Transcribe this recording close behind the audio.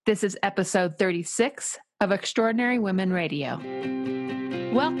This is episode 36 of Extraordinary Women Radio.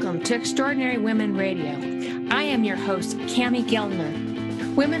 Welcome to Extraordinary Women Radio. I am your host, Cami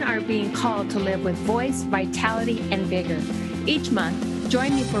Gellner. Women are being called to live with voice, vitality, and vigor. Each month,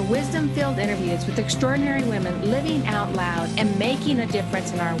 join me for wisdom-filled interviews with extraordinary women living out loud and making a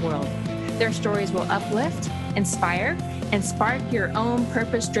difference in our world. Their stories will uplift, inspire, and spark your own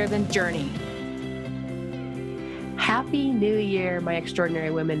purpose-driven journey. Happy New Year, my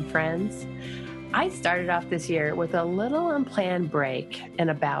extraordinary women friends. I started off this year with a little unplanned break and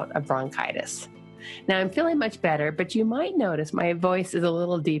a bout of bronchitis. Now I'm feeling much better, but you might notice my voice is a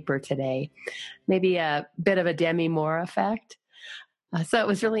little deeper today, maybe a bit of a Demi Moore effect. So it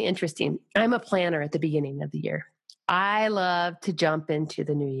was really interesting. I'm a planner at the beginning of the year. I love to jump into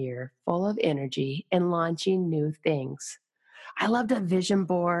the new year full of energy and launching new things. I loved a vision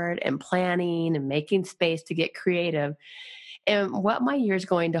board and planning and making space to get creative and what my year's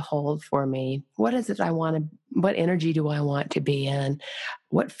going to hold for me. What is it I want to, what energy do I want to be in?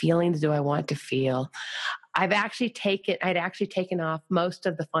 What feelings do I want to feel? I'd actually taken off most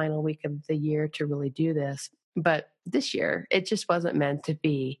of the final week of the year to really do this. But this year, it just wasn't meant to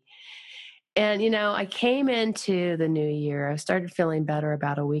be. And, I came into the new year, I started feeling better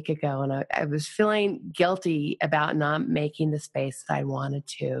about a week ago, and I was feeling guilty about not making the space that I wanted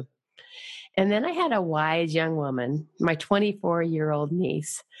to. And then I had a wise young woman, my 24-year-old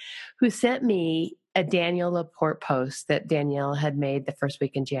niece, who sent me a Danielle LaPorte post that Danielle had made the first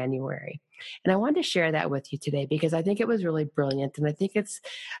week in January. And I wanted to share that with you today because I think it was really brilliant. And I think it's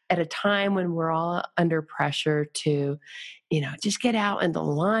at a time when we're all under pressure to, just get out and to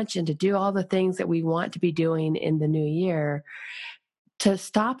launch and to do all the things that we want to be doing in the new year, to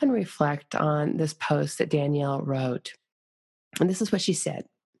stop and reflect on this post that Danielle wrote. And this is what she said.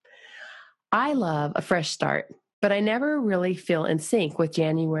 I love a fresh start, but I never really feel in sync with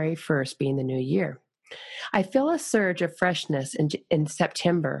January 1st being the new year. I feel a surge of freshness in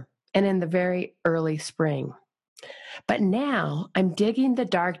September and in the very early spring. But now I'm digging the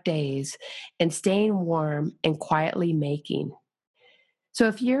dark days and staying warm and quietly making. So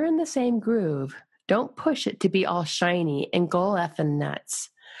if you're in the same groove, don't push it to be all shiny and go effing nuts.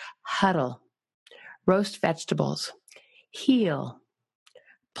 Huddle, roast vegetables, heal,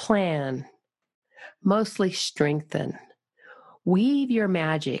 plan, mostly strengthen. Weave your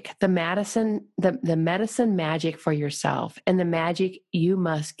magic, the medicine magic for yourself and the magic you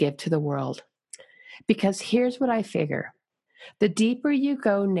must give to the world. Because here's what I figure. The deeper you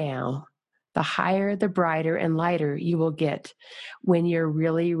go now, the higher, the brighter, and lighter you will get when you're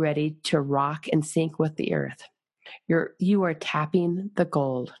really ready to rock and sync with the earth. You are tapping the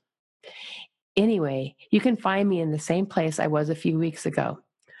gold. Anyway, you can find me in the same place I was a few weeks ago,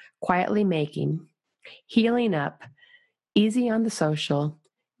 quietly making, healing up, easy on the social,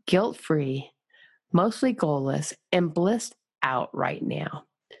 guilt-free, mostly goalless, and blissed out right now.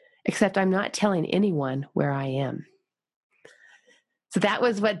 Except I'm not telling anyone where I am. So that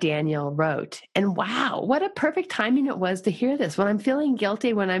was what Danielle wrote. And wow, what a perfect timing it was to hear this. When I'm feeling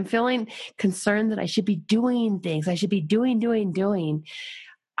guilty, when I'm feeling concerned that I should be doing things, I should be doing,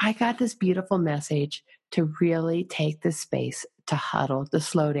 I got this beautiful message to really take this space to huddle, to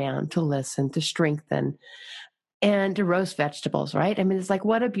slow down, to listen, to strengthen, and to roast vegetables, right? I mean, it's like,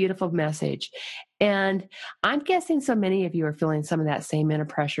 what a beautiful message. And I'm guessing so many of you are feeling some of that same inner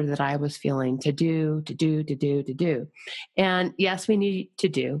pressure that I was feeling to do. And yes, we need to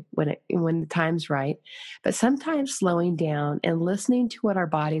do when the time's right. But sometimes slowing down and listening to what our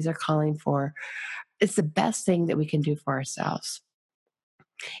bodies are calling for is the best thing that we can do for ourselves.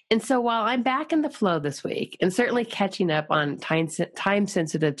 And so while I'm back in the flow this week and certainly catching up on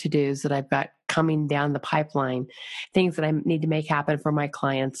time-sensitive to-dos that I've got coming down the pipeline, things that I need to make happen for my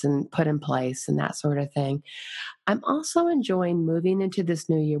clients and put in place and that sort of thing, I'm also enjoying moving into this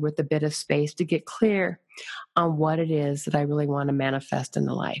new year with a bit of space to get clear on what it is that I really want to manifest in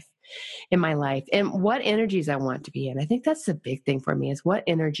my life, and what energies I want to be in. I think that's the big thing for me, is what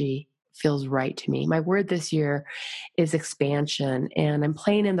energy feels right to me. My word this year is expansion, and I'm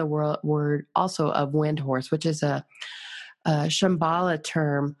playing in the word also of wind horse, which is a Shambhala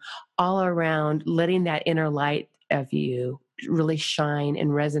term all around letting that inner light of you really shine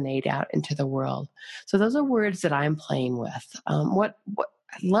and resonate out into the world. So those are words that I'm playing with.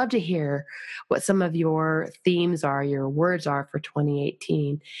 I'd love to hear what some of your themes are, your words are for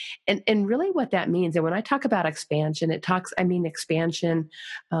 2018, and really what that means. And when I talk about expansion, expansion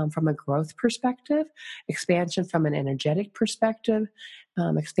from a growth perspective, expansion from an energetic perspective,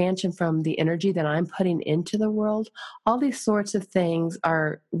 expansion from the energy that I'm putting into the world. All these sorts of things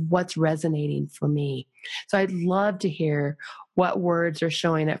are what's resonating for me. So I'd love to hear what words are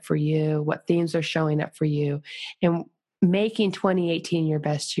showing up for you, what themes are showing up for you, and making 2018 your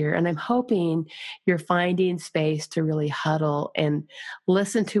best year. And I'm hoping you're finding space to really huddle and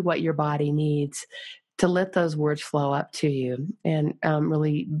listen to what your body needs, to let those words flow up to you, and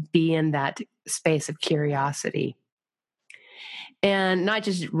really be in that space of curiosity and not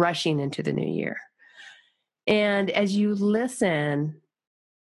just rushing into the new year. And as you listen,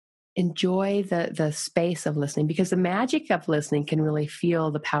 enjoy the space of listening, because the magic of listening can really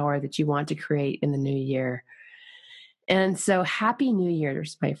feel the power that you want to create in the new year. And so happy New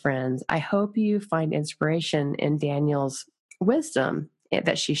Year's, my friends. I hope you find inspiration in Daniel's wisdom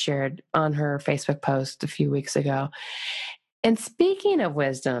that she shared on her Facebook post a few weeks ago. And speaking of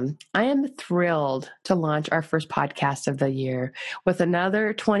wisdom, I am thrilled to launch our first podcast of the year with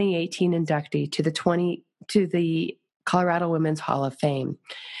another 2018 inductee to the Colorado Women's Hall of Fame,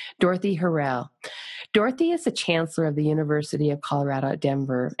 Dorothy Harrell. Dorothy is the chancellor of the University of Colorado at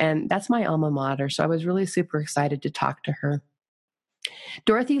Denver, and that's my alma mater, so I was really super excited to talk to her.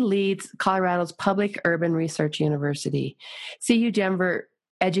 Dorothy leads Colorado's public urban research university. CU Denver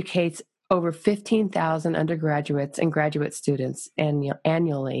educates over 15,000 undergraduates and graduate students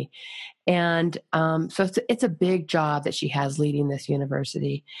annually. And so it's a big job that she has leading this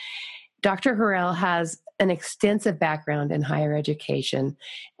university. Dr. Harrell has an extensive background in higher education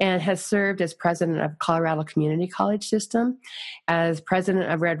and has served as president of Colorado Community College System, as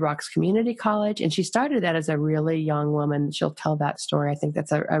president of Red Rocks Community College, and she started that as a really young woman. She'll tell that story. I think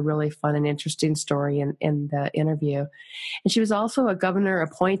that's a really fun and interesting story in the interview. And she was also a governor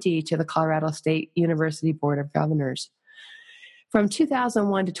appointee to the Colorado State University Board of Governors. From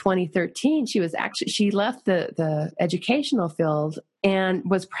 2001 to 2013, she left the educational field and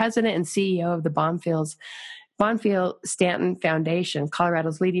was president and CEO of the Bonfield Stanton Foundation,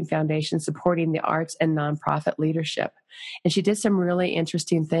 Colorado's leading foundation supporting the arts and nonprofit leadership. And she did some really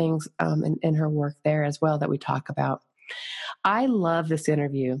interesting things in her work there as well that we talk about. I love this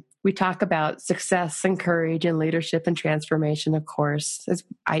interview. We talk about success and courage and leadership and transformation, of course, as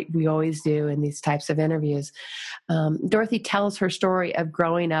we always do in these types of interviews. Dorothy tells her story of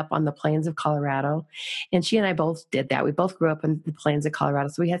growing up on the plains of Colorado, and she and I both did that. We both grew up in the plains of Colorado,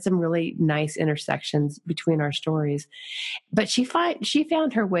 so we had some really nice intersections between our stories. But she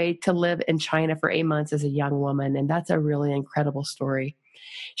found her way to live in China for 8 months as a young woman, and that's a really incredible story.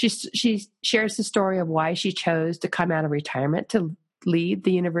 She shares the story of why she chose to come out of retirement to lead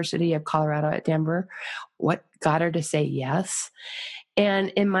the University of Colorado at Denver, what got her to say yes. And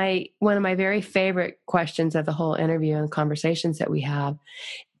in one of my very favorite questions of the whole interview and conversations that we have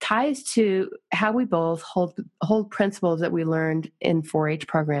ties to how we both hold principles that we learned in 4-H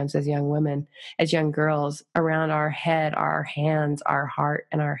programs as young women, as young girls, around our head, our hands, our heart,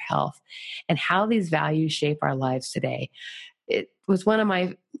 and our health, and how these values shape our lives today. It was one of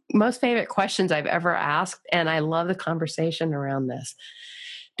my most favorite questions I've ever asked, and I love the conversation around this.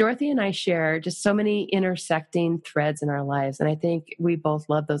 Dorothy and I share just so many intersecting threads in our lives, and I think we both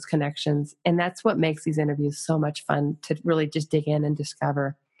love those connections, and that's what makes these interviews so much fun to really just dig in and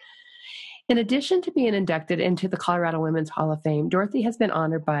discover. In addition to being inducted into the Colorado Women's Hall of Fame, Dorothy has been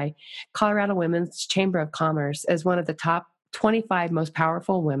honored by Colorado Women's Chamber of Commerce as one of the top 25 most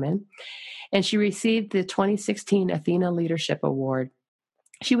powerful women, and she received the 2016 Athena Leadership Award.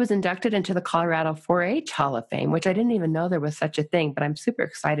 She was inducted into the Colorado 4-H Hall of Fame, which I didn't even know there was such a thing, but I'm super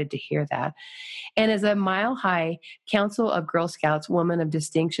excited to hear that. And as a Mile High Council of Girl Scouts Woman of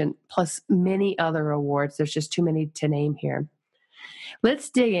Distinction, plus many other awards. There's just too many to name here. Let's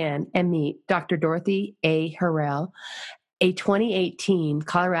dig in and meet Dr. Dorothy A. Harrell, a 2018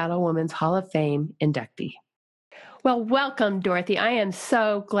 Colorado Women's Hall of Fame inductee. Well, welcome, Dorothy. I am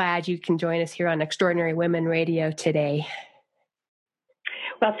so glad you can join us here on Extraordinary Women Radio today.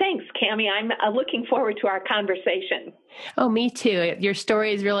 Well, thanks, Cami. I'm looking forward to our conversation. Oh, me too. Your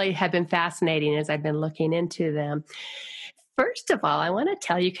stories really have been fascinating as I've been looking into them. First of all, I want to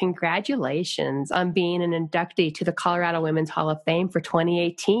tell you congratulations on being an inductee to the Colorado Women's Hall of Fame for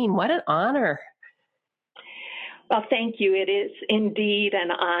 2018. What an honor. Well, thank you. It is indeed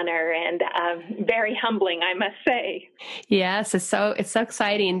an honor and very humbling, I must say. Yes, it's so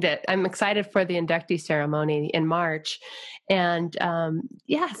exciting that I'm excited for the inductee ceremony in March. And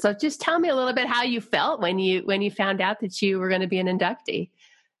so just tell me a little bit how you felt when you found out that you were going to be an inductee.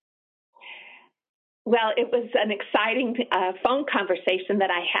 Well, it was an exciting phone conversation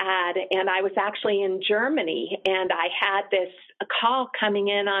that I had, and I was actually in Germany, and I had this call coming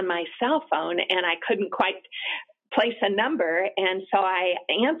in on my cell phone, and I couldn't quite place a number. And so I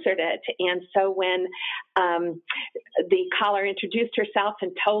answered it. And so when the caller introduced herself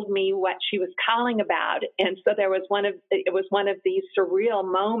and told me what she was calling about, and so it was one of these surreal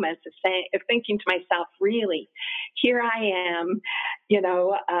moments of thinking to myself, really, here I am, in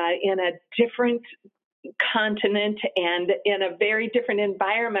a different continent and in a very different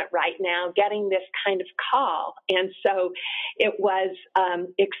environment right now, getting this kind of call. And so it was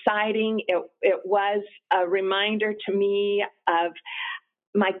exciting. It was a reminder to me of,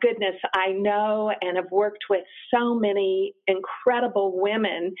 my goodness, I know and have worked with so many incredible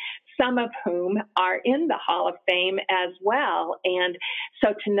women, some of whom are in the Hall of Fame as well. And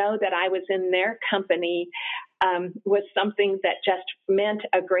so to know that I was in their company was something that just meant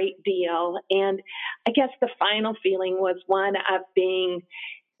a great deal. And I guess the final feeling was one of being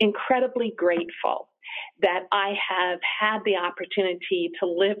incredibly grateful that I have had the opportunity to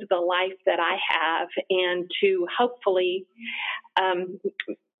live the life that I have and to hopefully,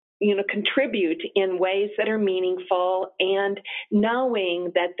 contribute in ways that are meaningful, and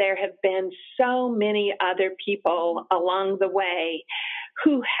knowing that there have been so many other people along the way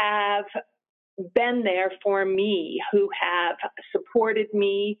who have been there for me, who have supported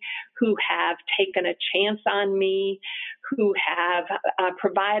me, who have taken a chance on me, who have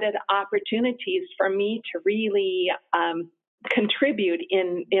provided opportunities for me to really contribute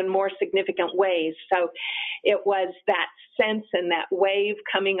in more significant ways. So it was that sense and that wave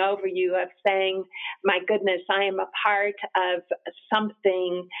coming over you of saying, my goodness, I am a part of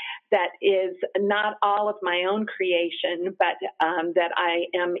something that is not all of my own creation, but that I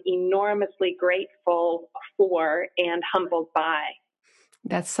am enormously grateful for and humbled by.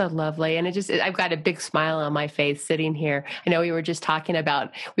 That's so lovely. And I've got a big smile on my face sitting here. I know we were just talking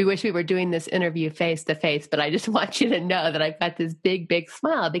about, we wish we were doing this interview face to face, but I just want you to know that I've got this big, big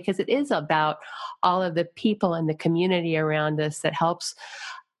smile because it is about all of the people and the community around us that helps.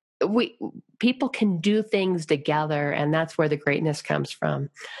 People can do things together, and that's where the greatness comes from.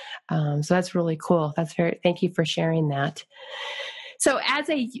 So that's really cool. Thank you for sharing that. So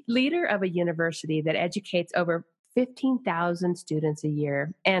as a leader of a university that educates over 15,000 students a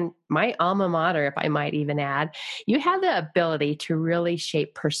year, and my alma mater, if I might even add, you have the ability to really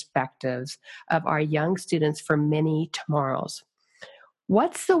shape perspectives of our young students for many tomorrows.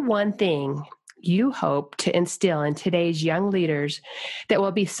 What's the one thing you hope to instill in today's young leaders that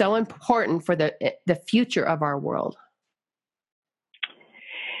will be so important for the future of our world?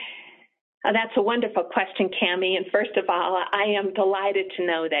 That's a wonderful question, Cami. And first of all, I am delighted to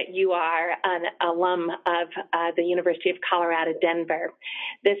know that you are an alum of the University of Colorado, Denver.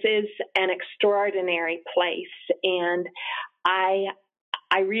 This is an extraordinary place, and I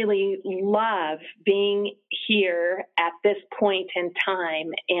really love being here at this point in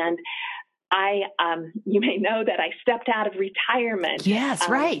time. And you may know that I stepped out of retirement. Yes,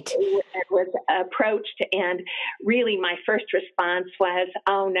 right. And was approached, and really my first response was,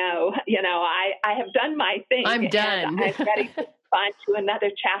 "Oh no, I have done my thing. I'm done. I'm ready to move on to another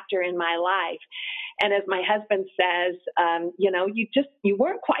chapter in my life." And as my husband says, you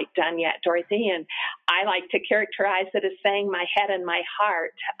weren't quite done yet, Dorothy. And I like to characterize it as saying my head and my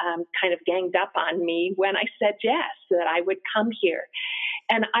heart kind of ganged up on me when I said yes, that I would come here.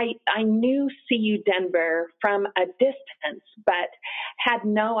 And I knew CU Denver from a distance, but had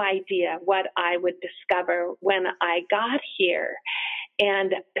no idea what I would discover when I got here.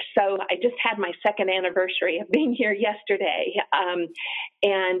 And so I just had my second anniversary of being here yesterday.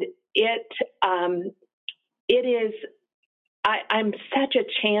 And it is, I'm such a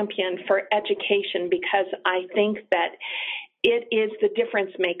champion for education because I think that it is the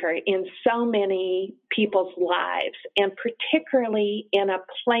difference maker in so many people's lives, and particularly in a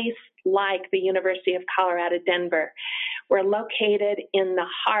place like the University of Colorado, Denver. We're located in the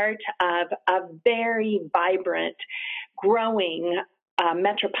heart of a very vibrant, growing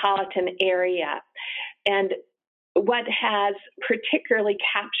metropolitan area. And what has particularly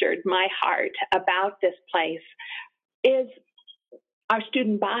captured my heart about this place is our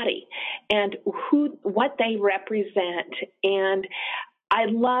student body and what they represent. And I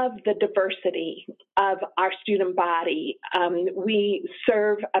love the diversity of our student body. We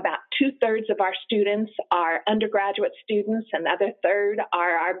serve about 2/3 of our students are undergraduate students, and the other third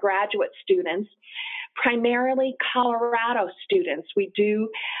are our graduate students, primarily Colorado students.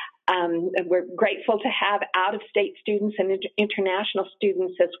 We're grateful to have out-of-state students and international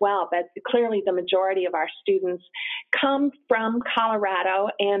students as well, but clearly the majority of our students come from Colorado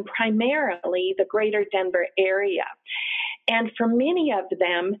and primarily the greater Denver area. And for many of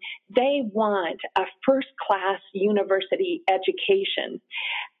them, they want a first-class university education.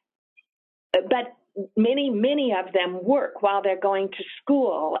 But many of them work while they're going to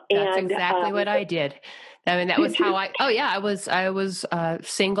school. That's exactly what I did. I mean, that was how I was a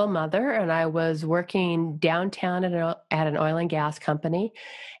single mother, and I was working downtown at an oil and gas company,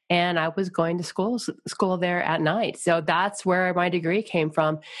 and I was going to school there at night. So that's where my degree came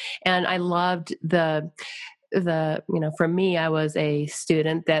from. And I loved for me, I was a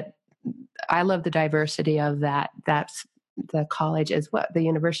student that I love the diversity of that's the college as well, the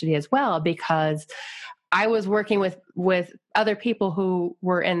university as well, because I was working with other people who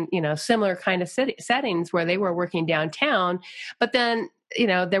were in, similar kind of settings where they were working downtown. But then,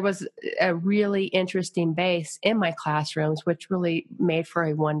 there was a really interesting base in my classrooms, which really made for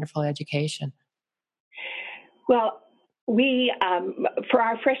a wonderful education. Well, we, for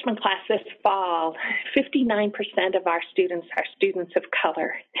our freshman class this fall, 59% of our students are students of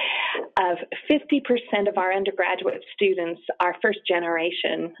color. 50% of our undergraduate students are first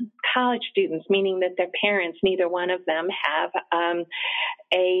generation college students, meaning that their parents, neither one of them have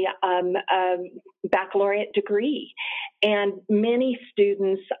a baccalaureate degree. And many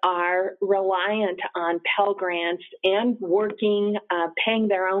students are reliant on Pell Grants and working, paying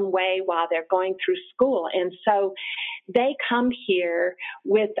their own way while they're going through school. And so they come here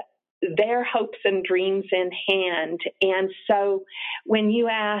with their hopes and dreams in hand. And so when you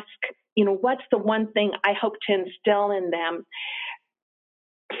ask, what's the one thing I hope to instill in them?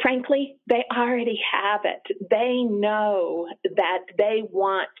 Frankly, they already have it. They know that they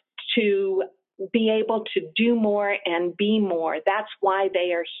want to be able to do more and be more. That's why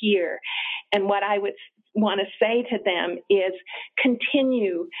they are here. And what I would want to say to them is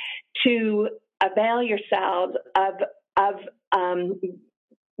continue to avail yourselves of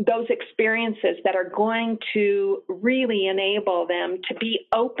those experiences that are going to really enable them to be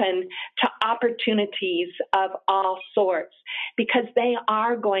open to opportunities of all sorts, because they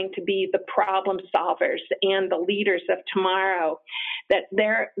are going to be the problem solvers and the leaders of tomorrow. That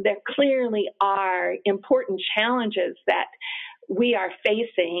there clearly are important challenges that we are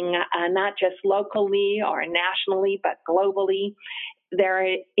facing, not just locally or nationally, but globally. There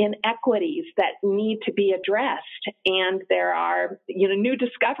are inequities that need to be addressed, and there are, new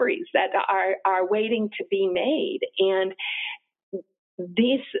discoveries that are waiting to be made. And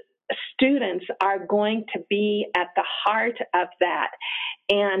these students are going to be at the heart of that.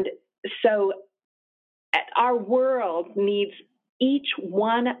 And so our world needs each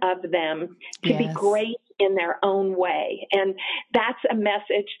one of them to be great in their own way. And that's a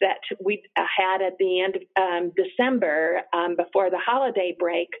message that we had at the end of December, before the holiday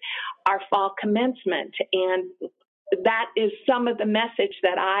break, our fall commencement. And that is some of the message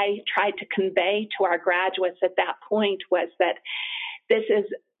that I tried to convey to our graduates at that point, was that this is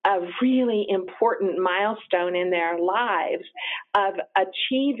a really important milestone in their lives of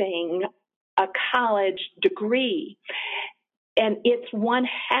achieving a college degree. And it's one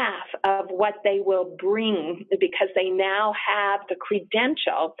half of what they will bring, because they now have the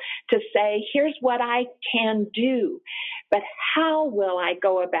credential to say, here's what I can do, but how will I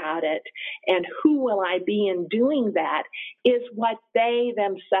go about it and who will I be in doing that is what they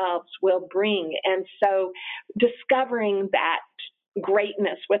themselves will bring. And so discovering that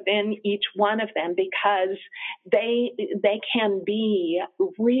greatness within each one of them, because they can be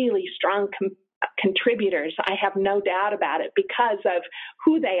really strong contributors, I have no doubt about it, because of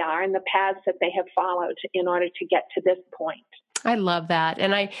who they are and the paths that they have followed in order to get to this point. I love that.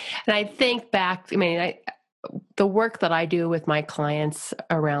 And I think back, the work that I do with my clients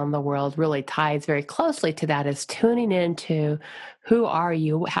around the world really ties very closely to that, is tuning into who are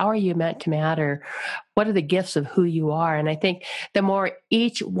you? How are you meant to matter? What are the gifts of who you are? And I think the more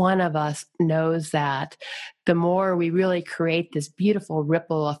each one of us knows that, the more we really create this beautiful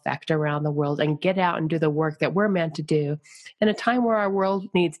ripple effect around the world and get out and do the work that we're meant to do in a time where our world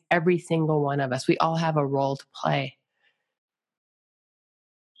needs every single one of us. We all have a role to play.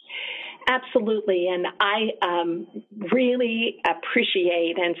 Absolutely. And I really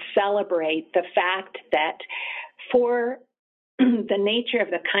appreciate and celebrate the fact that for the nature of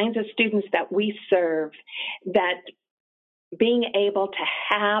the kinds of students that we serve, that being able to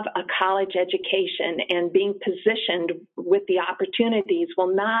have a college education and being positioned with the opportunities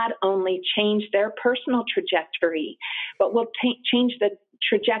will not only change their personal trajectory, but will change the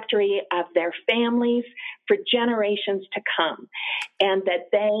trajectory of their families for generations to come, and that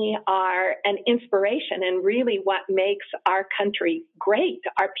they are an inspiration. And really what makes our country great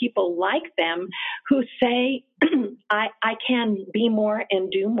are people like them who say, I can be more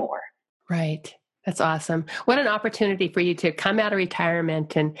and do more. Right. That's awesome. What an opportunity for you to come out of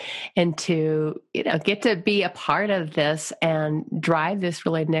retirement and to, get to be a part of this and drive this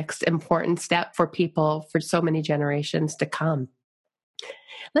really next important step for people for so many generations to come.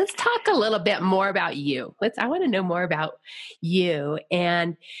 Let's talk a little bit more about you. I want to know more about you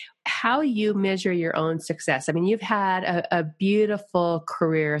and how you measure your own success. I mean, you've had a beautiful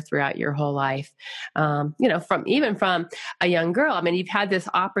career throughout your whole life. From a young girl. I mean, you've had this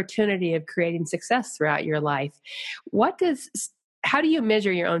opportunity of creating success throughout your life. How do you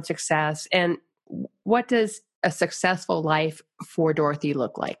measure your own success, and what does a successful life for Dorothy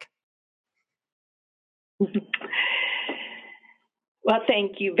look like? Well,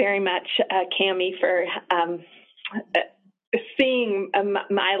 thank you very much, Cami, for seeing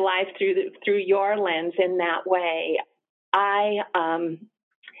my life through your lens in that way.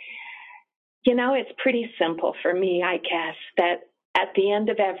 It's pretty simple for me, I guess, that at the end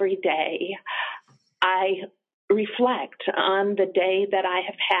of every day, I reflect on the day that I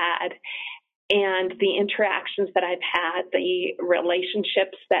have had and the interactions that I've had, the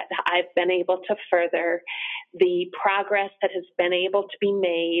relationships that I've been able to further, the progress that has been able to be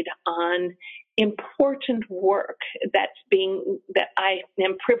made on important work that I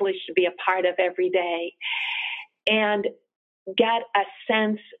am privileged to be a part of every day, and get a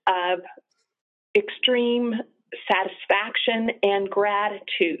sense of extreme satisfaction and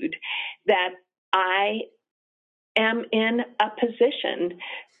gratitude that I am in a position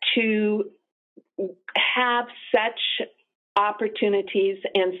to have such opportunities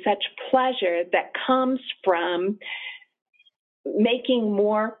and such pleasure that comes from making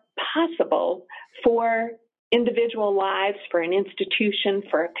more possible for individual lives, for an institution,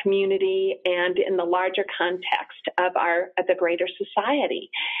 for a community, and in the larger context of the greater society.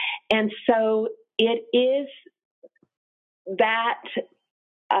 And so it is that,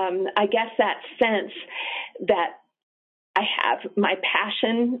 I guess, that sense that I have, my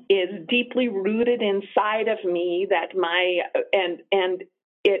passion is deeply rooted inside of me, and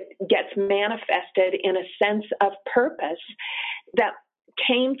it gets manifested in a sense of purpose that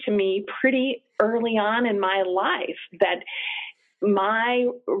came to me pretty early on in my life, that my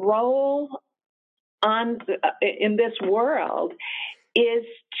role in this world is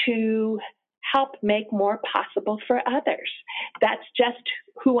to help make more possible for others. That's just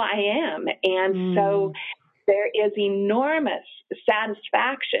who I am. And so there is enormous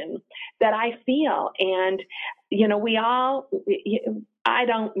satisfaction that I feel. And, I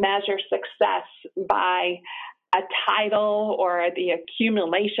don't measure success by a title or the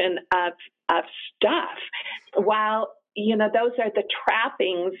accumulation of stuff. While, those are the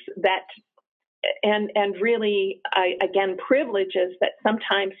trappings that, and really, again, privileges that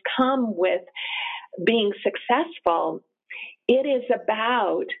sometimes come with being successful, it is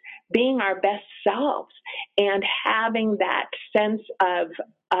about being our best selves and having that sense of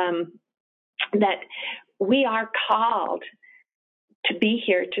that we are called to be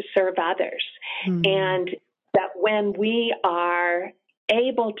here to serve others. Mm-hmm. And that when we are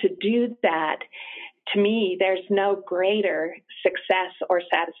able to do that, to me, there's no greater success or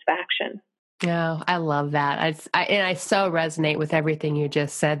satisfaction. Oh, I love that. I so resonate with everything you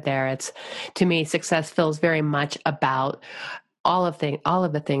just said there. To me, success feels very much about all of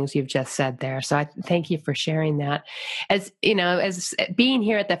the things you've just said there. So I thank you for sharing that. As being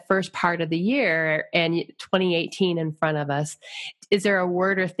here at the first part of the year and 2018 in front of us, is there a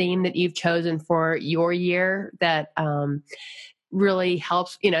word or theme that you've chosen for your year that really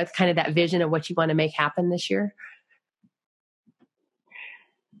helps, kind of that vision of what you want to make happen this year?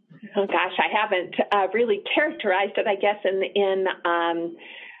 Oh gosh, I haven't really characterized it, I guess, in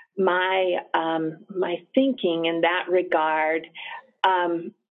my thinking in that regard.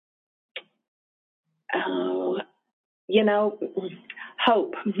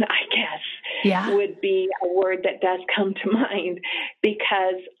 Hope, I guess, would be a word that does come to mind,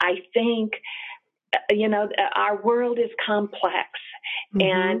 because I think, our world is complex, mm-hmm.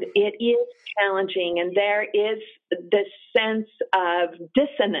 and it is challenging, and there is this sense of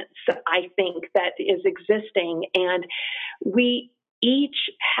dissonance, I think, that is existing, and we each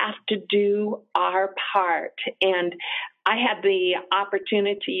have to do our part. And I had the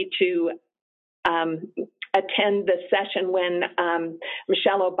opportunity to attend the session when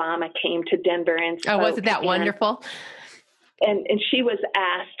Michelle Obama came to Denver and spoke. Oh, wasn't that wonderful? And she was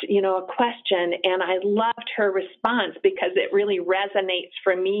asked, a question, and I loved her response because it really resonates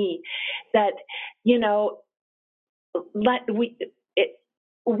for me that,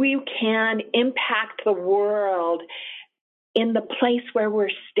 we can impact the world in the place where we're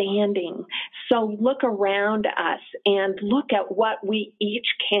standing. So look around us and look at what we each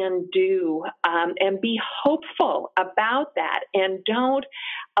can do, and be hopeful about that, and don't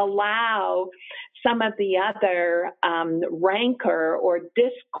allow some of the other rancor or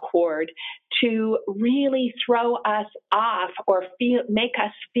discord to really throw us off or make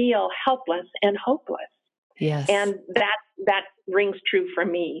us feel helpless and hopeless. Yes. And that rings true for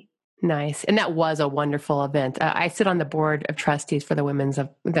me. Nice. And that was a wonderful event. I sit on the board of trustees for the Women's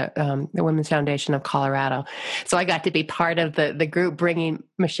Foundation of Colorado. So I got to be part of the group bringing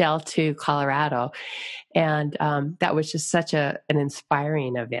Michelle to Colorado. And that was just such an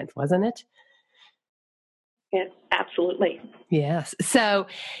inspiring event, wasn't it? Yes, absolutely. Yes. So,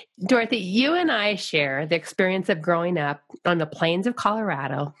 Dorothy, you and I share the experience of growing up on the plains of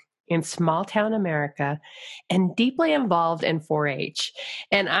Colorado in small town America and deeply involved in 4-H.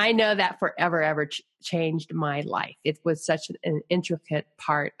 And I know that forever changed my life. It was such an intricate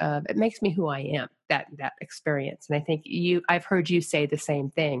part of, it makes me who I am, that experience. And I think I've heard you say the same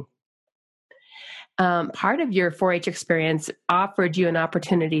thing. Part of your 4-H experience offered you an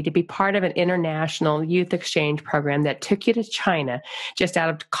opportunity to be part of an international youth exchange program that took you to China just out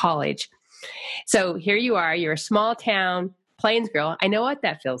of college. So here you are, you're a small town Plains girl. I know what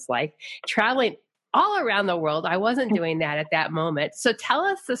that feels like, traveling all around the world. I wasn't doing that at that moment. So tell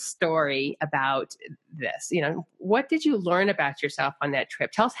us the story about this. What did you learn about yourself on that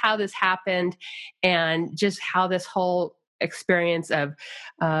trip? Tell us how this happened and just how this whole experience of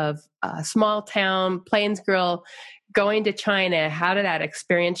a small town Plains girl going to China, how did that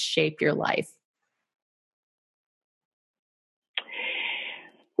experience shape your life?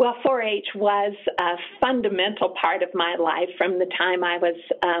 Well, 4-H was a fundamental part of my life from the time I was,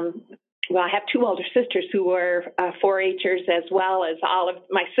 I have two older sisters who were 4-Hers, as well as all of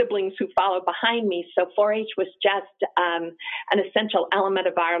my siblings who followed behind me. So 4-H was just an essential element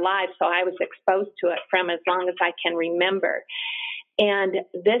of our lives. So I was exposed to it from as long as I can remember. And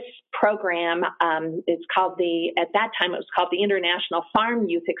this program is called at that time it was called the International Farm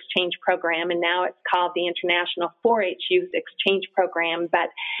Youth Exchange Program, and now it's called the International 4-H Youth Exchange Program, but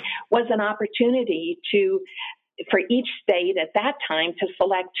was an opportunity for each state at that time to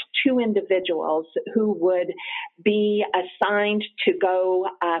select two individuals who would be assigned to go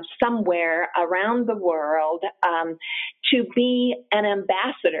somewhere around the world to be an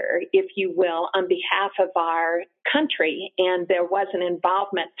ambassador, if you will, on behalf of our country. And there was an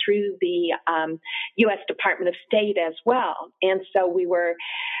involvement through the U.S. Department of State as well. And so we were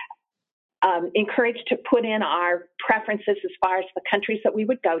encouraged to put in our preferences as far as the countries that we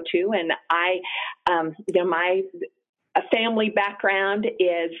would go to. And my family background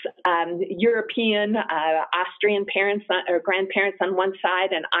is European, Austrian parents or grandparents on one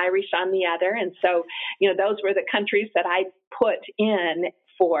side and Irish on the other. And so, those were the countries that I put in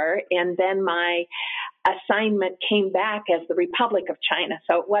for. And then my assignment came back as the Republic of China.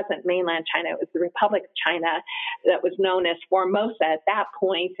 So it wasn't mainland China, it was the Republic of China that was known as Formosa at that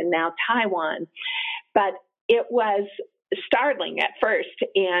point, and now Taiwan. But it was startling at first.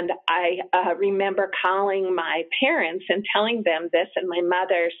 And I remember calling my parents and telling them this. And my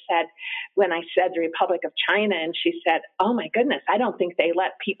mother said, when I said the Republic of China, and she said, "Oh my goodness, I don't think they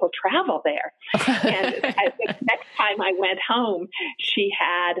let people travel there." And the next time I went home, she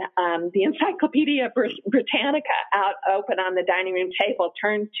had the Encyclopedia Britannica out open on the dining room table,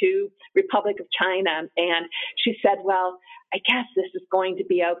 turned to Republic of China. And she said, "Well, I guess this is going to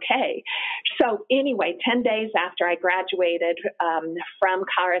be okay." So anyway, 10 days after I graduated from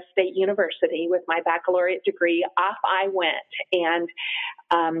Colorado State University with my baccalaureate degree, off I went and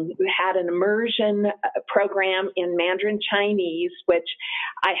had an immersion program in Mandarin Chinese, which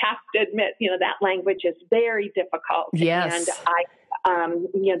I have to admit, that language is very difficult. Yes. And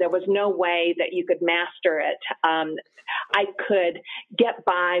there was no way that you could master it. I could get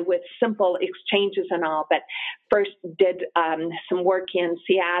by with simple exchanges and all, but first did some work in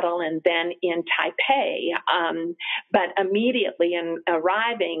Seattle and then in Taipei. But immediately in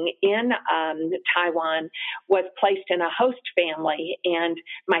arriving in Taiwan, was placed in a host family, and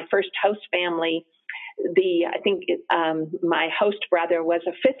my first host family, my host brother was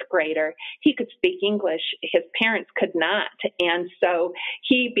a fifth grader. He could speak English. His parents could not. And so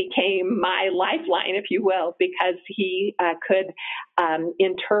he became my lifeline, if you will, because he could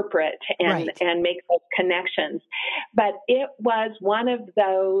interpret and make those connections. But it was one of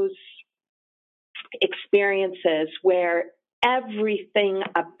those experiences where everything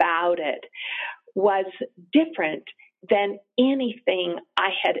about it was different than anything I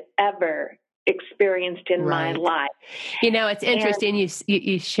had ever experienced in my life. It's interesting.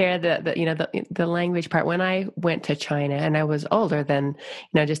 You share the language part. When I went to China, and I was older than,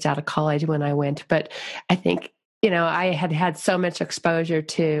 just out of college when I went, but I think, I had so much exposure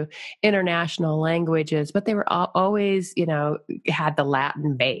to international languages, but they were always, had the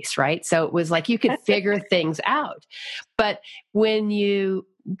Latin base, right? So it was like you could figure things out. But when you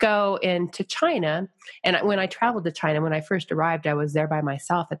go into China, and when I traveled to China, when I first arrived, I was there by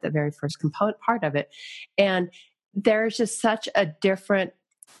myself at the very first component part of it. And there's just such a different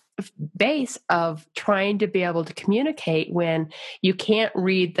base of trying to be able to communicate when you can't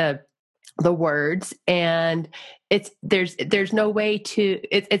read the words, and there's no way to,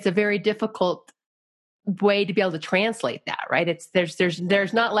 it's a very difficult way to be able to translate that, right?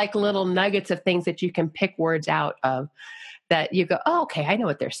 There's not like little nuggets of things that you can pick words out of that you go, oh, okay, I know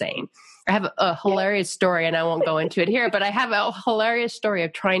what they're saying. I have a hilarious story, and I won't go into it here, but I have a hilarious story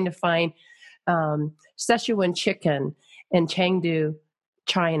of trying to find Szechuan chicken in Chengdu,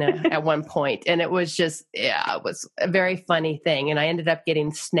 China at one point. And it was just, it was a very funny thing. And I ended up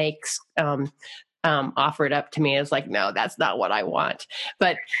getting snakes offered up to me. I was like, no, that's not what I want.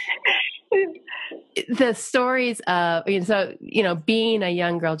 But the stories of, being a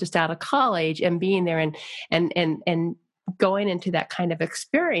young girl just out of college and being there and going into that kind of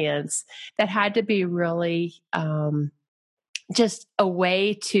experience, that had to be really just a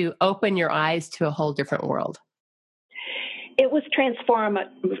way to open your eyes to a whole different world. It was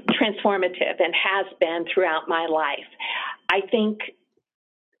transformative and has been throughout my life. I think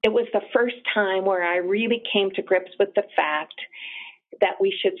it was the first time where I really came to grips with the fact that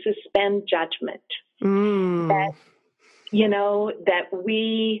we should suspend judgment. That, that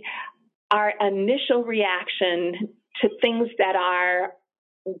our initial reaction to things that are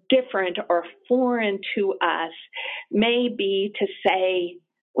different or foreign to us may be to say,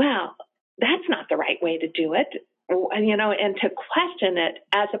 well, that's not the right way to do it. And to question it,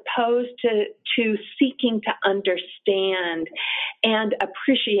 as opposed to seeking to understand and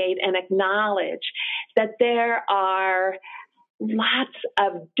appreciate and acknowledge that there are lots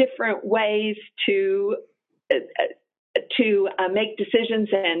of different ways to make decisions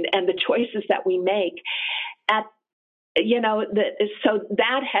and the choices that we make. So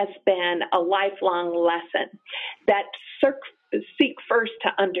that has been a lifelong lesson, that seek first to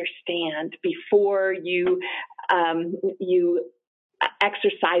understand before you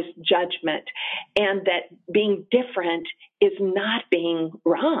exercise judgment, and that being different is not being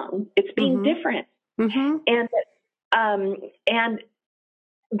wrong; it's being different.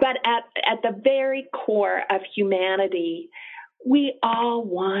 But at the very core of humanity, we all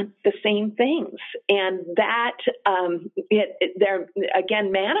want the same things, and that they're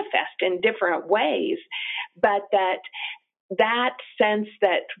again manifest in different ways, but that sense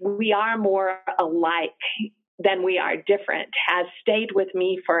that we are more alike than we are different has stayed with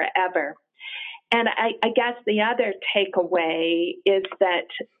me forever. And I guess the other takeaway is that,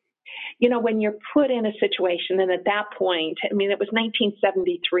 when you're put in a situation, and at that point, it was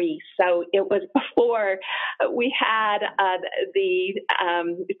 1973, so it was before we had the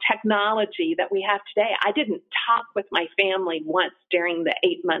technology that we have today. I didn't talk with my family once during the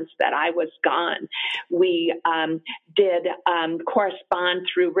 8 months that I was gone. We did correspond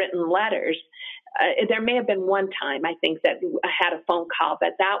through written letters. There may have been one time, I think, that I had a phone call,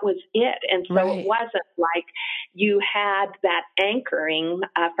 but that was it. And so It wasn't like you had that anchoring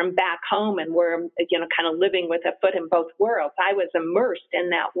from back home and were, kind of living with a foot in both worlds. I was immersed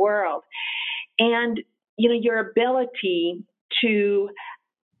in that world. And, your ability to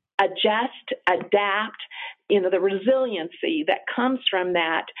adjust, adapt, the resiliency that comes from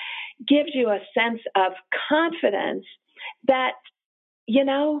that gives you a sense of confidence that,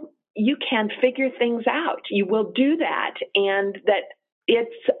 you can figure things out. You will do that. And that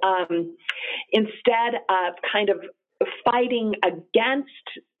it's instead of kind of fighting against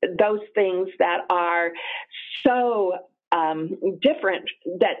those things that are so different,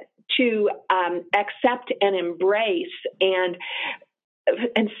 that to accept and embrace and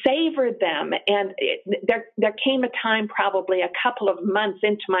savor them. And there came a time, probably a couple of months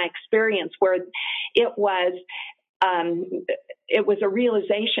into my experience, where it was a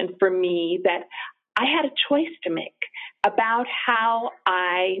realization for me that I had a choice to make about how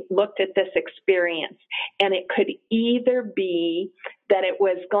I looked at this experience. And it could either be that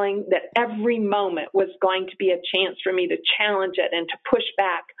that every moment was going to be a chance for me to challenge it and to push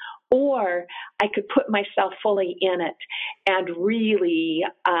back, or I could put myself fully in it and really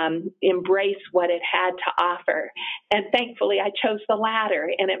embrace what it had to offer. And thankfully, I chose the latter,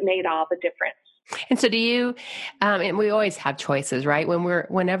 and it made all the difference. And so do you, and we always have choices, right?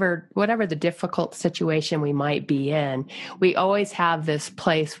 Whatever the difficult situation we might be in, we always have this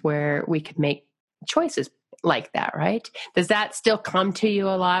place where we could make choices like that, right? Does that still come to you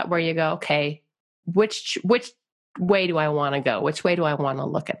a lot where you go, okay, which way do I want to go? Which way do I want to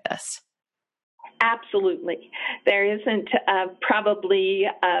look at this? Absolutely. There isn't probably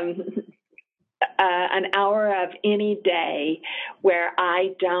an hour of any day where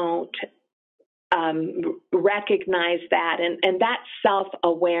I don't recognize that. And that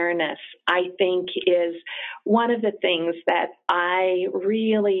self-awareness, I think, is one of the things that I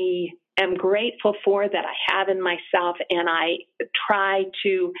really am grateful for that I have in myself, and I try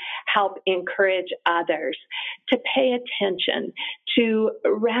to help encourage others to pay attention, to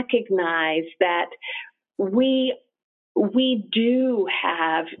recognize that we do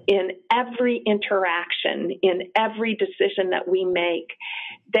have, in every interaction, in every decision that we make,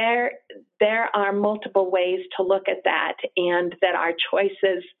 there are multiple ways to look at that, and that our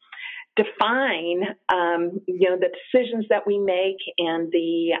choices define, the decisions that we make, and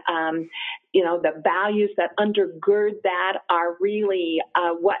the values that undergird that are really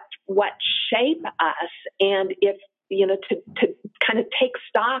what shape us. And if to kind of take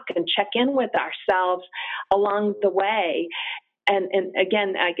stock and check in with ourselves along the way. And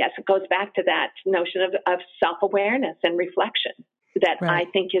again, I guess it goes back to that notion of self-awareness and reflection that Right.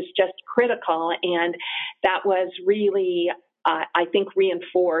 I think is just critical. And that was really, I think,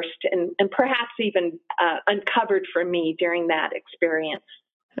 reinforced and perhaps even uncovered for me during that experience.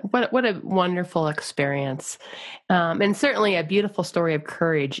 What a wonderful experience. And certainly a beautiful story of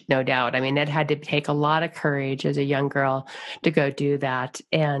courage, no doubt. I mean, it had to take a lot of courage as a young girl to go do that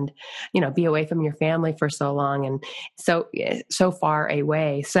and, be away from your family for so long and so far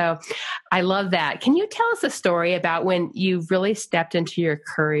away. So I love that. Can you tell us a story about when you really stepped into your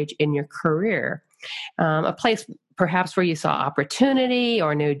courage in your career? A place perhaps where you saw opportunity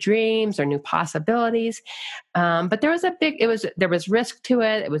or new dreams or new possibilities. But there was risk to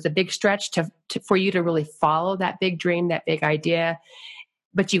it. It was a big stretch for you to really follow that big dream, that big idea,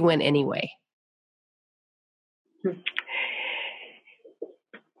 but you went anyway.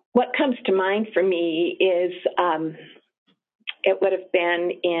 What comes to mind for me is it would have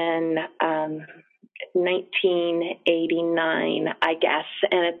been in 1989, I guess.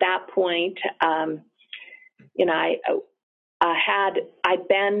 And at that point, I'd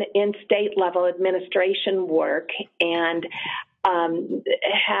been in state level administration work and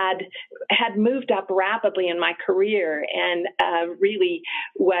had moved up rapidly in my career and really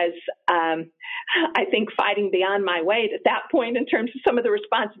was, I think, fighting beyond my weight at that point in terms of some of the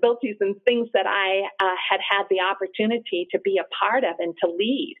responsibilities and things that I had the opportunity to be a part of and to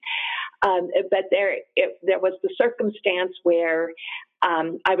lead. But there was the circumstance where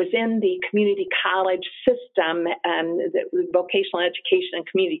I was in the community college system, the vocational education and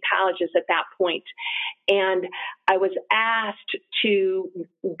community colleges at that point, and I was asked to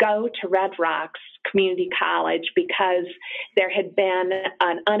go to Red Rocks Community College because there had been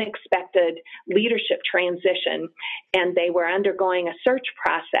an unexpected leadership transition, and they were undergoing a search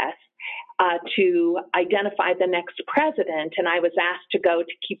process to identify the next president, and I was asked to go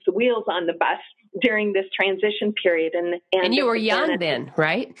to keep the wheels on the bus during this transition period. And you were young then,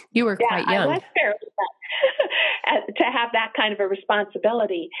 right? You were quite young. I was fairly young to have that kind of a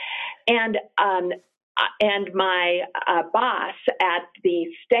responsibility. And my boss at the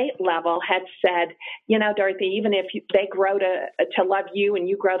state level had said, Dorothy, even if they grow to love you and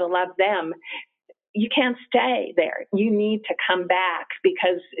you grow to love them, you can't stay there. You need to come back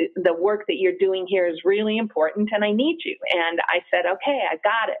because the work that you're doing here is really important and I need you. And I said, okay, I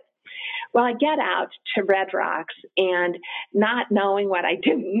got it. Well, I get out to Red Rocks and not knowing what I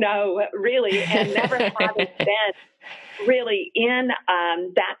didn't know really, and never having been really in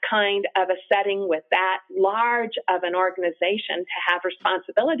that kind of a setting with that large of an organization to have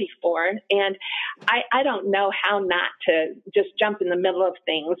responsibility for. And I don't know how not to just jump in the middle of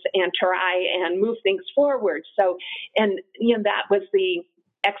things and try and move things forward. So, and that was the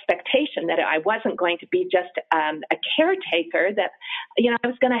expectation that I wasn't going to be just a caretaker, that, I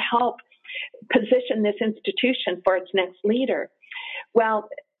was going to help position this institution for its next leader. Well,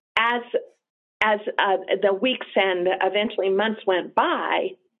 as the weeks and eventually months went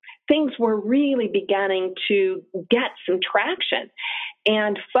by, things were really beginning to get some traction.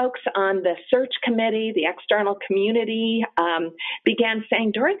 And folks on the search committee, the external community, began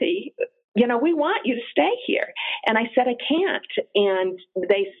saying, Dorothy, we want you to stay here. And I said, I can't. And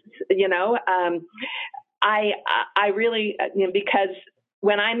they, I really, because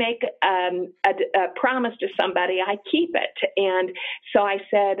when I make a promise to somebody, I keep it. And so I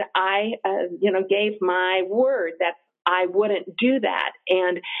said, I gave my word that I wouldn't do that.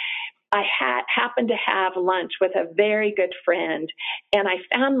 And I happened to have lunch with a very good friend, and I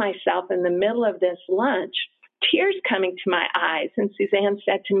found myself in the middle of this lunch, tears coming to my eyes. And Suzanne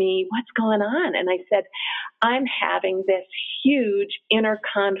said to me, "What's going on?" And I said, "I'm having this huge inner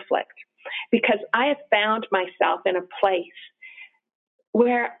conflict because I have found myself in a place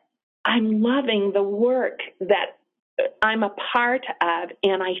where I'm loving the work that I'm a part of,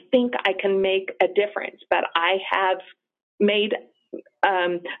 and I think I can make a difference, but I have made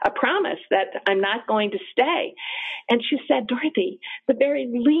a promise that I'm not going to stay." And she said, "Dorothy, the very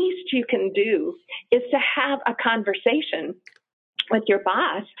least you can do is to have a conversation with your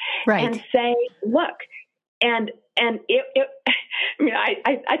boss and say, look," and I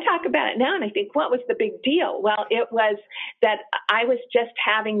talk about it now and I think, what was the big deal? Well, it was that I was just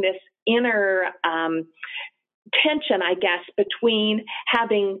having this inner tension, I guess, between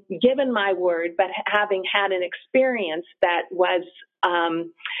having given my word, but having had an experience that was,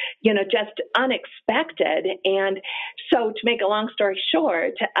 just unexpected. And so to make a long story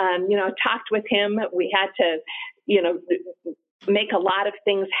short, I talked with him. We had to, make a lot of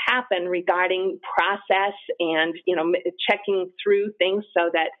things happen regarding process and, checking through things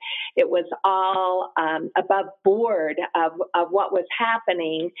so that it was all above board of what was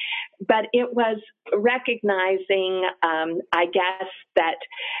happening. But it was recognizing, I guess, that,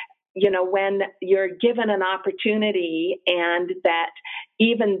 when you're given an opportunity and that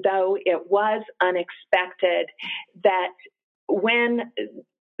even though it was unexpected, that when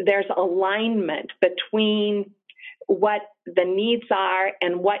there's alignment between what the needs are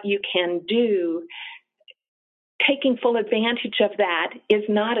and what you can do, taking full advantage of that is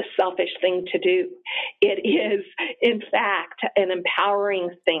not a selfish thing to do. It is, in fact, an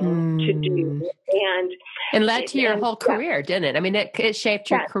empowering thing to do. And led to your whole career, didn't it? I mean, it shaped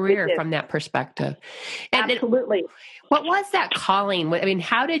your career from that perspective. Absolutely. What was that calling? I mean,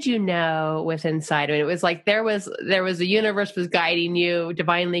 how did you know with Inside? I mean, it was like there was the universe was guiding you,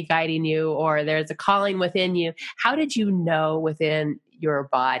 divinely guiding you, or there's a calling within you. How did you know within your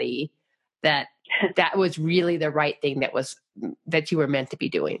body that was really the right thing that you were meant to be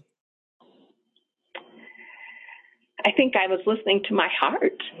doing? I think I was listening to my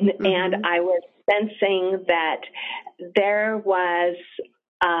heart, and I was sensing that there was,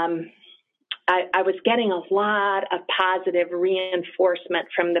 I was getting a lot of positive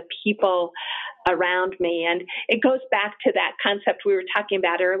reinforcement from the people around me. And it goes back to that concept we were talking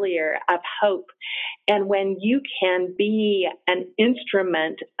about earlier of hope. And when you can be an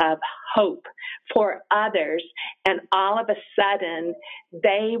instrument of hope for others, and all of a sudden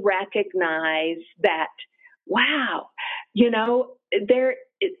they recognize that, wow,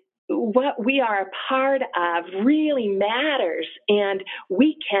 what we are a part of really matters, and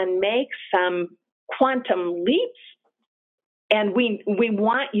we can make some quantum leaps, and we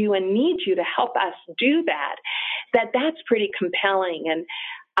want you and need you to help us do that. That's pretty compelling. And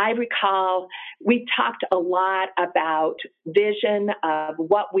I recall we talked a lot about vision of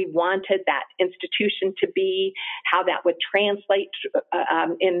what we wanted that institution to be, how that would translate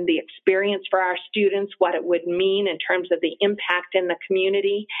in the experience for our students, what it would mean in terms of the impact in the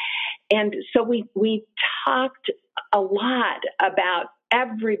community. And so we talked a lot about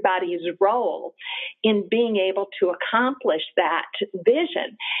everybody's role in being able to accomplish that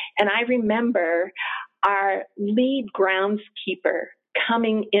vision. And I remember our lead groundskeeper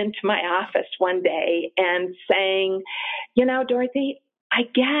coming into my office one day and saying, "Dorothy, I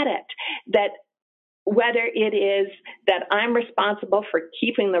get it, that whether it is that I'm responsible for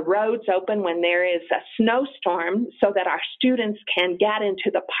keeping the roads open when there is a snowstorm so that our students can get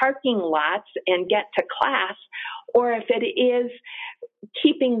into the parking lots and get to class, or if it is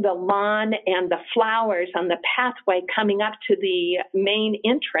keeping the lawn and the flowers on the pathway coming up to the main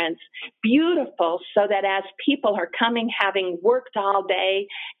entrance beautiful so that as people are coming, having worked all day,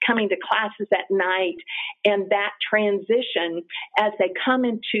 coming to classes at night, and that transition as they come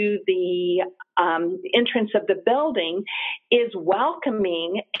into the entrance of the building is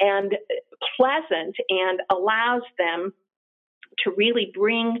welcoming and pleasant and allows them to really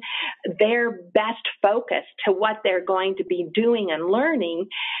bring their best focus to what they're going to be doing and learning."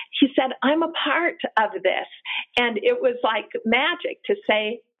 He said, "I'm a part of this." And it was like magic to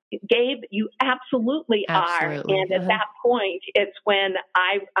say, Gabe, you absolutely are. Absolutely. And at that point, it's when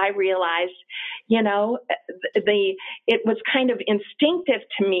I realized, it was kind of instinctive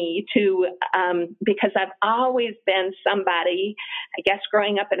to me to, because I've always been somebody, I guess,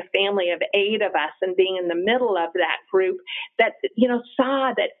 growing up in a family of 8 of us and being in the middle of that group that,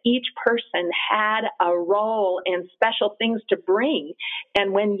 saw that each person had a role and special things to bring.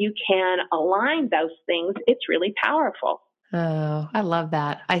 And when you can align those things, it's really powerful. Oh, I love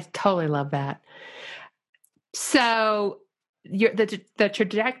that. I totally love that. So the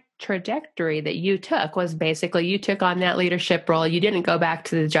trajectory that you took was basically you took on that leadership role. You didn't go back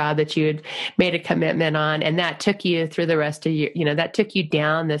to the job that you had made a commitment on, and that took you through the rest of your, that took you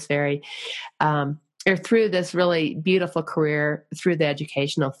down this very, or through this really beautiful career through the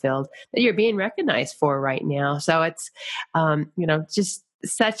educational field that you're being recognized for right now. So it's, just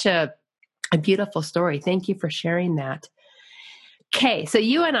such a beautiful story. Thank you for sharing that. Okay, so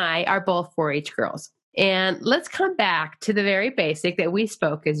you and I are both 4-H girls. And let's come back to the very basic that we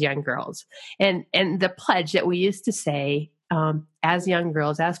spoke as young girls and the pledge that we used to say as young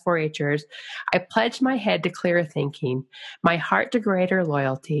girls, as 4-Hers. I pledge my head to clearer thinking, my heart to greater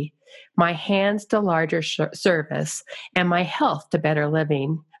loyalty, my hands to larger service, and my health to better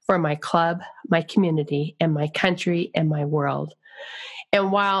living for my club, my community, and my country and my world.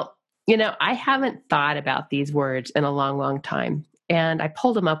 And while, I haven't thought about these words in a long, long time, and I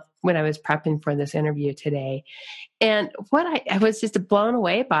pulled them up when I was prepping for this interview today. And what I was just blown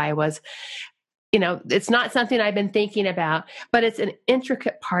away by was, it's not something I've been thinking about, but it's an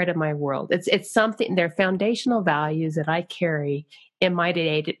intricate part of my world. It's something, they're foundational values that I carry in my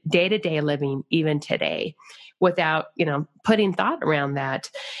day-to-day living, even today, without, putting thought around that.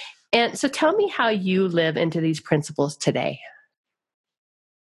 And so tell me how you live into these principles today.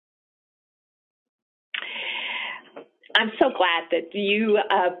 I'm so glad that you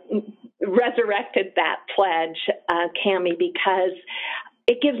resurrected that pledge, Cami, because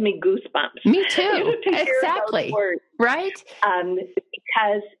it gives me goosebumps. Me too. To hear exactly. Those words. Right?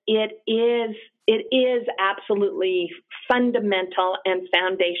 Because it is absolutely fundamental and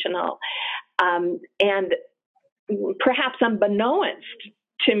foundational, and perhaps unbeknownst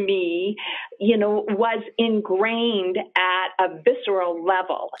to me, was ingrained at a visceral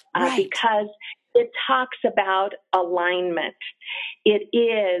level, right. Because it talks about alignment. It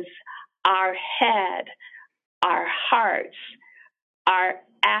is our head, our hearts, our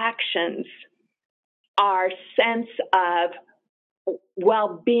actions, our sense of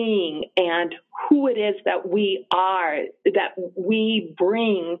well-being and who it is that we are, that we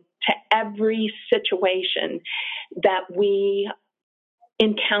bring to every situation that we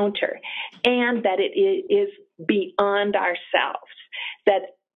encounter, and that it is beyond ourselves. That,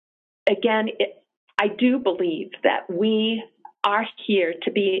 again, I do believe that we are here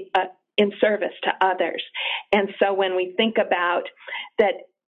to be in service to others. And so when we think about that,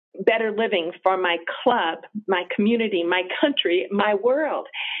 better living for my club, my community, my country, my world,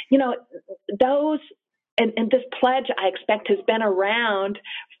 those, and this pledge, I expect, has been around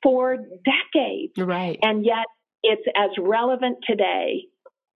for decades. Right. And yet it's as relevant today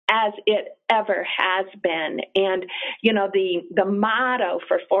as it ever has been. And, the motto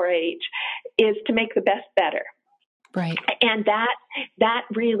for 4-H is to make the best better. Right. And that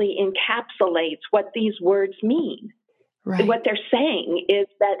really encapsulates what these words mean. Right. What they're saying is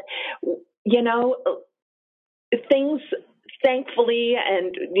that, things, thankfully,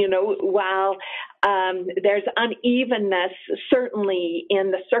 and, while there's unevenness, certainly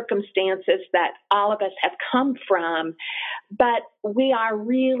in the circumstances that all of us have come from, but we are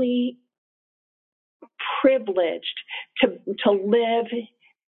really privileged to live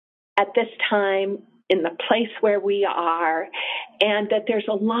at this time in the place where we are, and that there's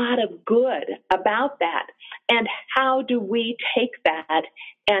a lot of good about that. And how do we take that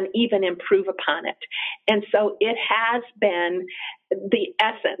and even improve upon it? And so it has been the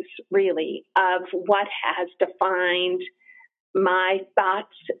essence, really, of what has defined my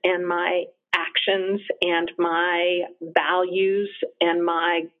thoughts and my actions and my values and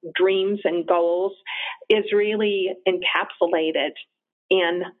my dreams and goals, is really encapsulated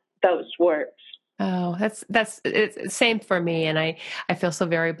in those words. Oh, it's same for me. And I feel so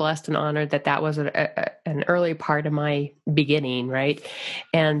very blessed and honored that was an early part of my beginning. Right.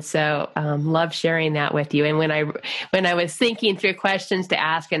 And so, love sharing that with you. And when I was thinking through questions to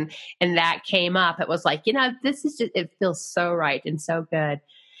ask and that came up, it was like, this is just, it feels so right and so good.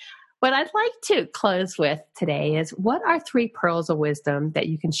 What I'd like to close with today is, what are 3 pearls of wisdom that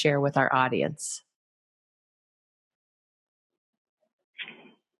you can share with our audience?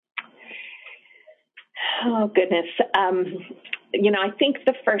 Oh, goodness. I think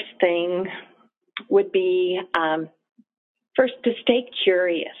the first thing would be first to stay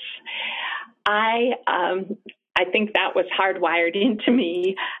curious. I think that was hardwired into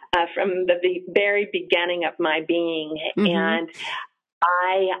me from the very beginning of my being, and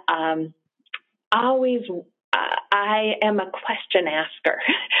I always I am a question asker.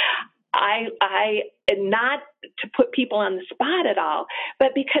 I not to put people on the spot at all,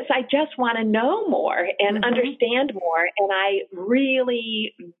 but because I just want to know more and understand more. And I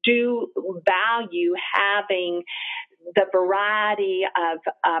really do value having the variety of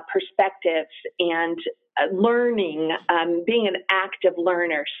perspectives and learning, being an active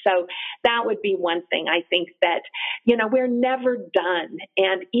learner. So that would be one thing. I think that, we're never done.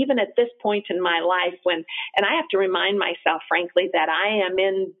 And even at this point in my life and I have to remind myself, frankly, that I am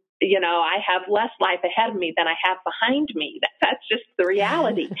in, I have less life ahead of me than I have behind me. That's just the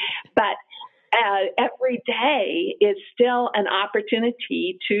reality. But every day is still an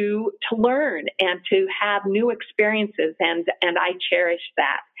opportunity to learn and to have new experiences, and I cherish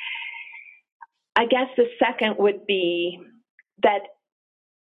that. I guess the second would be that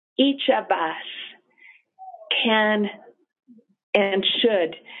each of us can and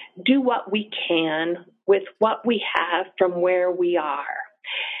should do what we can with what we have from where we are.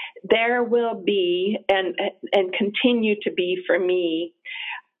 There will be and continue to be for me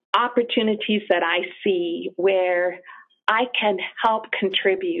opportunities that I see where I can help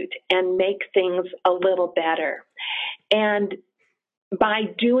contribute and make things a little better. And by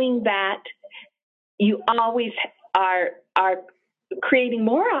doing that, you always are creating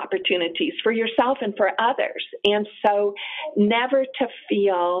more opportunities for yourself and for others. And so never to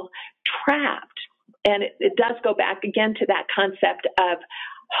feel trapped. And it does go back again to that concept of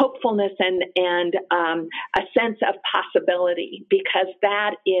hopefulness and a sense of possibility, because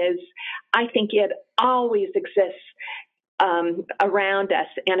that is, I think it always exists around us.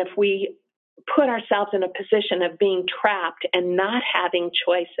 And if we put ourselves in a position of being trapped and not having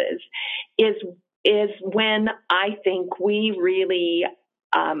choices, is when I think we really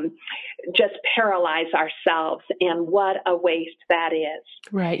just paralyze ourselves, and what a waste that is.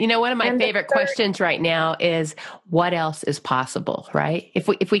 Right. One of my favorite questions right now is, what else is possible, right?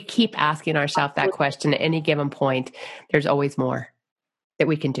 If we keep asking ourselves that question at any given point, there's always more that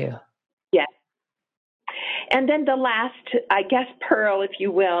we can do. Yes. And then the last, I guess, pearl, if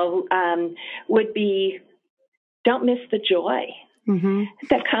you will, would be, don't miss the joy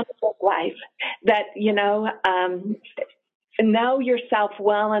that comes with life. That, know yourself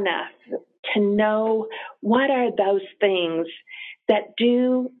well enough to know what are those things that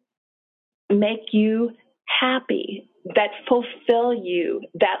do make you happy, that fulfill you,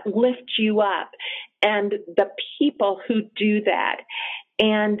 that lift you up, and the people who do that.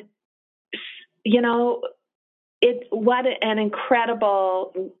 And, what an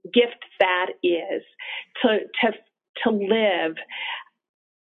incredible gift that is to live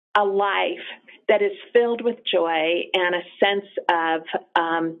a life that is filled with joy and a sense of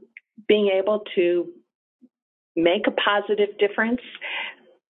being able to make a positive difference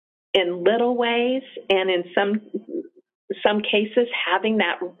in little ways, and in some cases having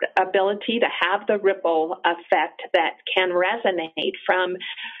that ability to have the ripple effect that can resonate from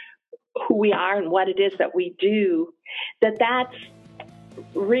who we are and what it is that we do, that's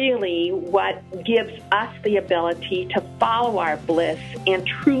really what gives us the ability to follow our bliss and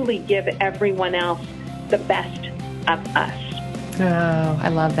truly give everyone else the best of us. Oh, I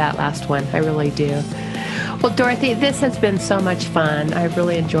love that last one. I really do. Well, Dorothy, this has been so much fun. I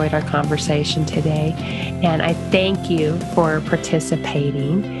really enjoyed our conversation today, and I thank you for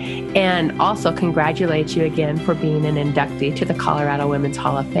participating, and also congratulate you again for being an inductee to the Colorado Women's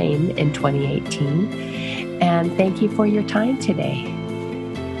Hall of Fame in 2018. And thank you for your time today.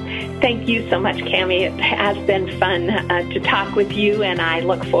 Thank you so much, Cami. It has been fun to talk with you, and I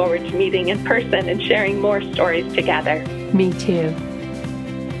look forward to meeting in person and sharing more stories together. Me too.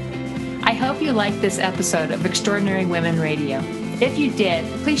 I hope you liked this episode of Extraordinary Women Radio. If you did,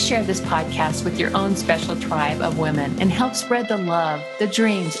 please share this podcast with your own special tribe of women and help spread the love, the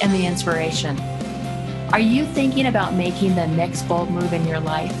dreams, and the inspiration. Are you thinking about making the next bold move in your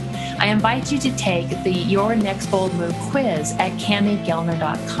life? I invite you to take the Your Next Bold Move quiz at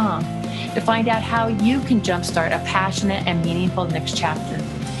CamiGellner.com to find out how you can jumpstart a passionate and meaningful next chapter.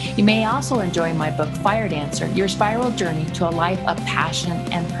 You may also enjoy my book, Fire Dancer, Your Spiral Journey to a Life of Passion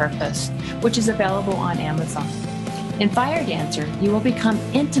and Purpose, which is available on Amazon. In Fire Dancer, you will become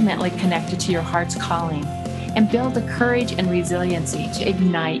intimately connected to your heart's calling and build the courage and resiliency to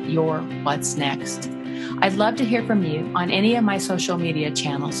ignite your what's next. I'd love to hear from you on any of my social media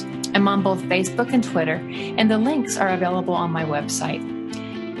channels. I'm on both Facebook and Twitter, and the links are available on my website.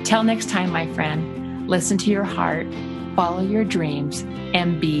 Till next time, my friend, listen to your heart, follow your dreams,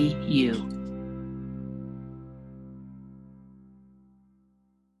 and be you.